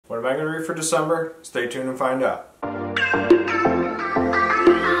What am I going to read for December? Stay tuned and find out.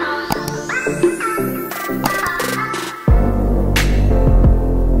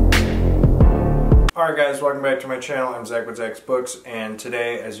 Alright guys, welcome back to my channel. I'm Zach with Zacks Books, and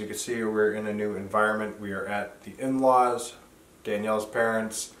today, as you can see, we're in a new environment. We are at the in-laws, Danielle's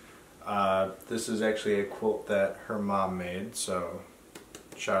parents. This is actually a quilt that her mom made, so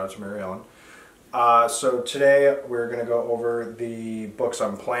shout out to Mary Ellen. So today we're going to go over the books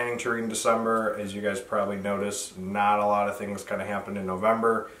I'm planning to read in December. As you guys probably noticed, not a lot of things kind of happened in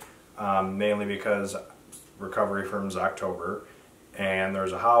November, mainly because recovery from October. And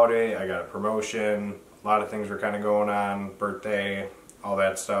there's a holiday, I got a promotion, a lot of things were kind of going on, birthday, all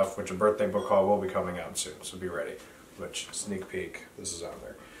that stuff, which a birthday book haul will be coming out soon, so be ready. Which, sneak peek, this is on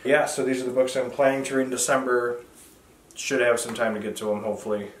there. Yeah, so these are the books I'm planning to read in December. Should have some time to get to them,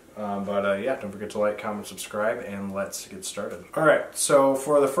 hopefully. Yeah, don't forget to like, comment, subscribe, and let's get started. Alright, so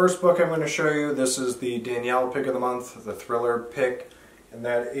for the first book I'm going to show you, this is the Danielle pick of the month, the thriller pick, and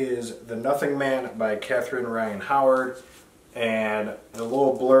that is The Nothing Man by Catherine Ryan Howard. And the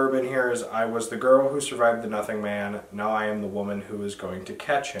little blurb in here is, I was the girl who survived the Nothing Man, now I am the woman who is going to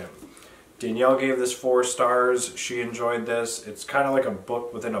catch him. Danielle gave this 4 stars, she enjoyed this. It's kind of like a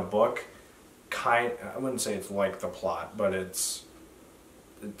book within a book. I wouldn't say it's like the plot, but it's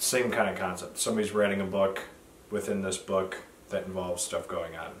the same kind of concept. Somebody's writing a book within this book that involves stuff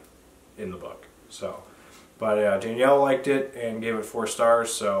going on in the book. So, but Danielle liked it and gave it 4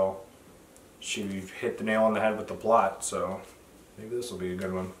 stars, so she hit the nail on the head with the plot, so maybe this will be a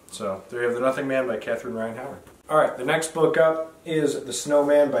good one. So there you have The Nothing Man by Catherine Ryan Howard. Alright, the next book up is The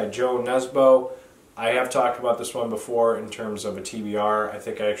Snowman by Joe Nesbo. I have talked about this one before in terms of a TBR. I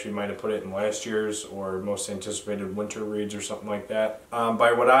think I actually might have put it in last year's or most anticipated winter reads or something like that.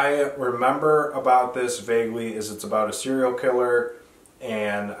 By what I remember about this vaguely is it's about a serial killer,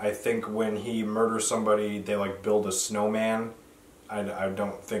 and I think when he murders somebody they like build a snowman. I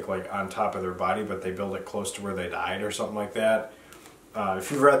don't think like on top of their body, but they build it close to where they died or something like that.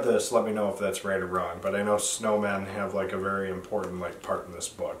 If you've read this, let me know if that's right or wrong. But I know snowmen have like a very important like part in this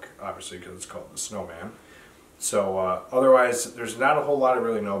book, obviously because it's called The Snowman. So otherwise, there's not a whole lot I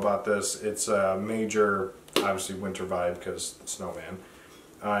really know about this. It's a major, obviously winter vibe because the snowman.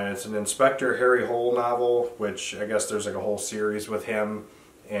 It's an Inspector Harry Hole novel, which I guess there's like a whole series with him,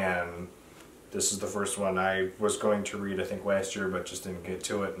 and this is the first one I was going to read, I think, last year, but just didn't get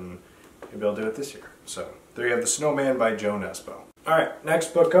to it, and maybe I'll do it this year. So, there you have The Snowman by Joe Nesbo. Alright,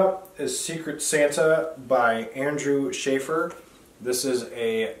 next book up is Secret Santa by Andrew Schaefer. This is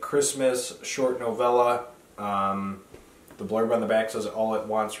a Christmas short novella. The blurb on the back says, all it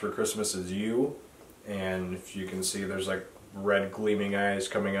wants for Christmas is you. And if you can see, there's like red gleaming eyes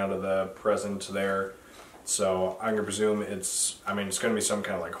coming out of the present there. So I'm going to presume it's going to be some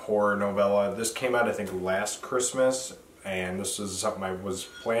kind of like horror novella. This came out I think last Christmas, and this is something I was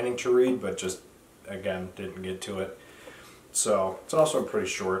planning to read, but just, again, didn't get to it. So it's also pretty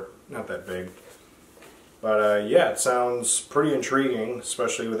short, not that big. But yeah, it sounds pretty intriguing,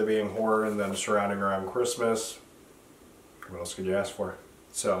 especially with it being horror and then surrounding around Christmas. What else could you ask for?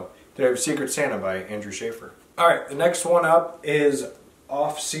 So there you have Secret Santa by Andrew Schaefer. Alright, the next one up is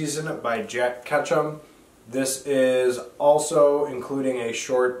Off Season by Jack Ketchum. This is also including a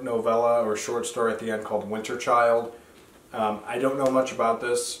short novella or short story at the end called Winter Child. I don't know much about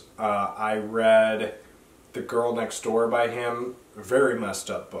this. I read The Girl Next Door by him. Very messed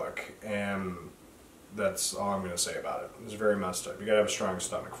up book, and that's all I'm going to say about it. It's very messed up. You gotta have a strong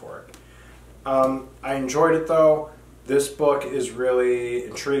stomach for it. I enjoyed it though. This book is really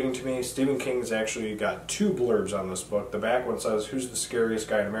intriguing to me. Stephen King's actually got 2 blurbs on this book. The back one says, who's the scariest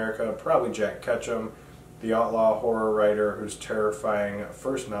guy in America? Probably Jack Ketchum. The outlaw horror writer whose terrifying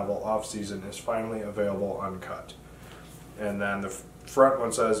first novel, Off Season, is finally available uncut. And then the front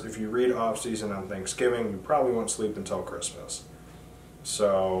one says, if you read Off Season on Thanksgiving, you probably won't sleep until Christmas.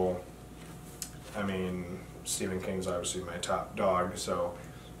 So, I mean, Stephen King's obviously my top dog, so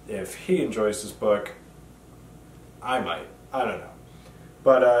if he enjoys this book, I might. I don't know.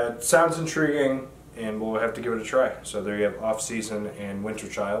 But it sounds intriguing, and we'll have to give it a try. So there you have Off Season and Winter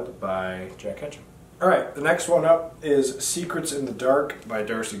Child by Jack Ketchum. Alright, the next one up is Secrets in the Dark by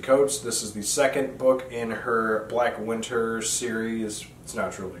Darcy Coates. This is the second book in her Black Winter series. It's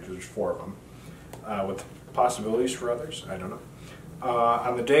not truly because there's 4 of them. With possibilities for others, I don't know.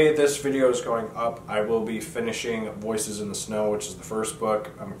 On the day this video is going up, I will be finishing Voices in the Snow, which is the first book.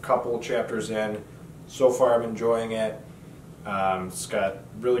 I'm a couple chapters in. So far I'm enjoying it. It's got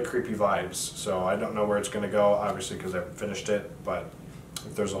really creepy vibes, so I don't know where it's going to go, obviously because I haven't finished it, but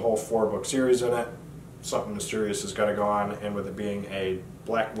if there's a whole 4-book series in it, something mysterious has got to go on, and with it being a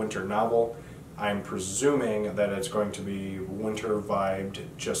Black Winter novel. I'm presuming that it's going to be winter vibed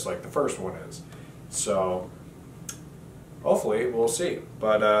just like the first one is. So hopefully we'll see.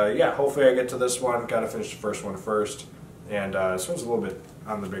 But yeah, hopefully I get to this one. Gotta finish the first one first. And this one's a little bit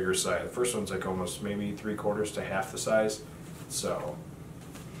on the bigger side. The first one's like almost maybe 3/4 to half the size. So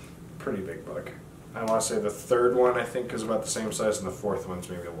pretty big book. I want to say the third one I think is about the same size, and the fourth one's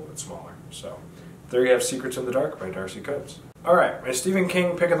maybe a little bit smaller. So there you have Secrets in the Dark by Darcy Coates. Alright, my Stephen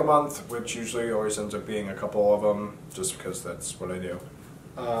King pick of the month, which usually always ends up being a couple of them, just because that's what I do,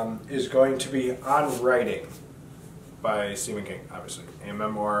 is going to be On Writing by Stephen King, obviously, a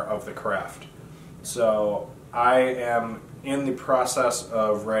memoir of the craft. So I am in the process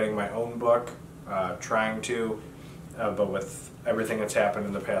of writing my own book, trying to, but with everything that's happened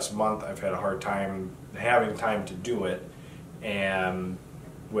in the past month, I've had a hard time having time to do it. And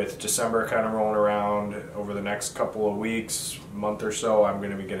with December kind of rolling around over the next couple of weeks, month or so, I'm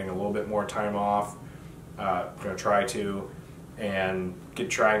going to be getting a little bit more time off. I'm going to try to, and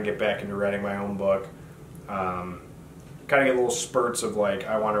try and get back into writing my own book. Kind of get little spurts of like,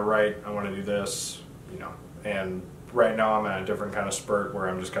 I want to write, I want to do this, you know. And right now I'm at a different kind of spurt where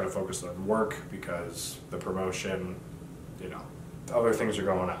I'm just kind of focused on work because the promotion, you know, other things are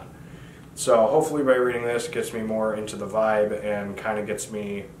going on. So hopefully by reading this it gets me more into the vibe and kind of gets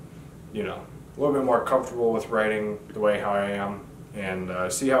me, you know, a little bit more comfortable with writing the way how I am, and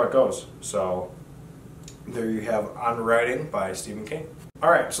see how it goes. So there you have On Writing by Stephen King.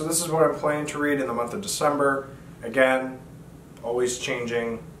 Alright, so this is what I'm planning to read in the month of December. Again, always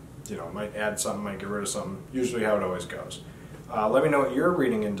changing. You know, might add something, might get rid of something. Usually how it always goes. Let me know what you're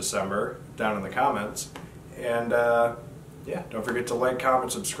reading in December down in the comments. And yeah, don't forget to like,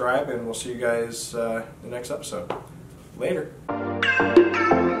 comment, subscribe, and we'll see you guys in the next episode. Later.